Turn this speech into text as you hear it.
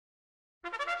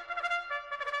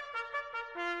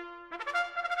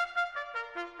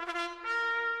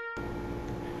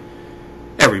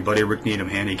Everybody, Rick Needham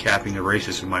handicapping the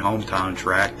races in my hometown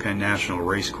track, Penn National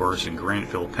Racecourse in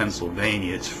Grantville,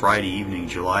 Pennsylvania. It's Friday evening,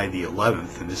 July the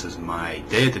 11th, and this is my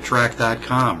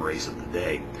DayAtTheTrack.com race of the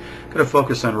day. Going to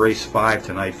focus on race 5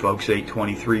 tonight, folks,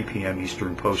 8:23 p.m.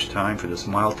 Eastern Post Time for this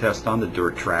mile test on the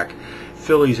dirt track.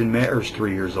 Fillies and mares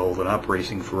 3 years old and up,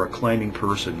 racing for a claiming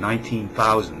purse of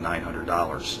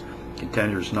 $19,900.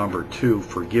 Contenders number 2,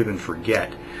 Forgive and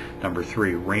Forget. Number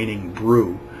 3, Reigning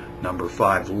Brew. Number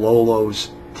 5,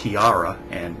 Lolo's Tiara,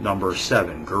 and number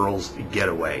 7, Girls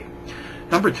Getaway.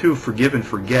 Number 2, Forgive and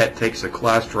Forget, takes a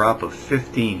class drop of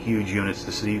 15 huge units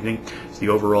this evening. It's the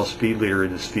overall speed leader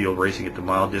in this field, racing at the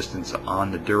mile distance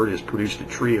on the dirt. Has produced a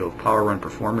trio of power run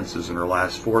performances in her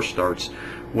last 4 starts,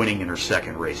 winning in her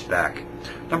second race back.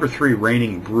 Number 3,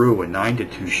 Reigning Brew, a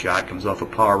 9-2 shot, comes off a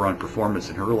power run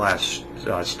performance in her last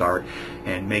start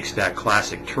and makes that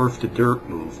classic turf to dirt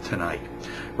move tonight.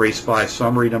 Race 5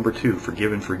 summary: number 2,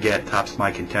 Forgive and Forget, tops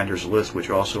my contenders list, which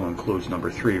also includes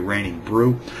number 3, Reigning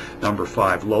Brew, number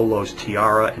 5, Lolo's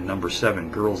Tiara, and number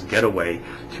 7, Girls Getaway.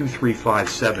 2, 3, 5,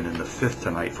 7 in the 5th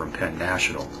tonight from Penn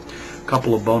National. A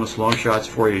couple of bonus long shots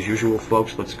for you as usual,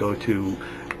 folks. Let's go to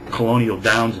Colonial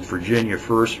Downs in Virginia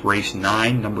first. Race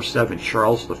 9, number 7,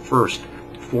 Charles the First.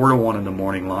 4-1 in the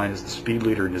morning line is the speed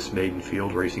leader in this maiden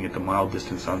field, racing at the mile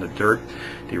distance on the dirt.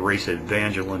 They race at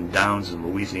Evangeline Downs in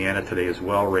Louisiana today as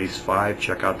well. Race 5,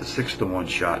 check out the 6-1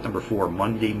 shot. Number 4,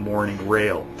 Monday Morning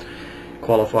Rail.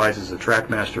 Qualifies as a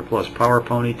Trackmaster Plus Power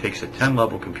Pony, takes a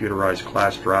 10-level computerized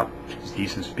class drop. It's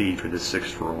decent speed for this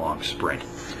 6 furlong sprint.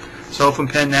 So from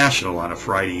Penn National on a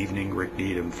Friday evening, Rick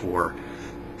Needham for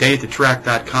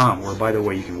DayAtTheTrack.com, where, by the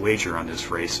way, you can wager on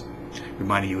this race.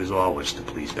 Reminding you as always to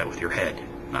please bet with your head,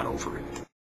 not over it.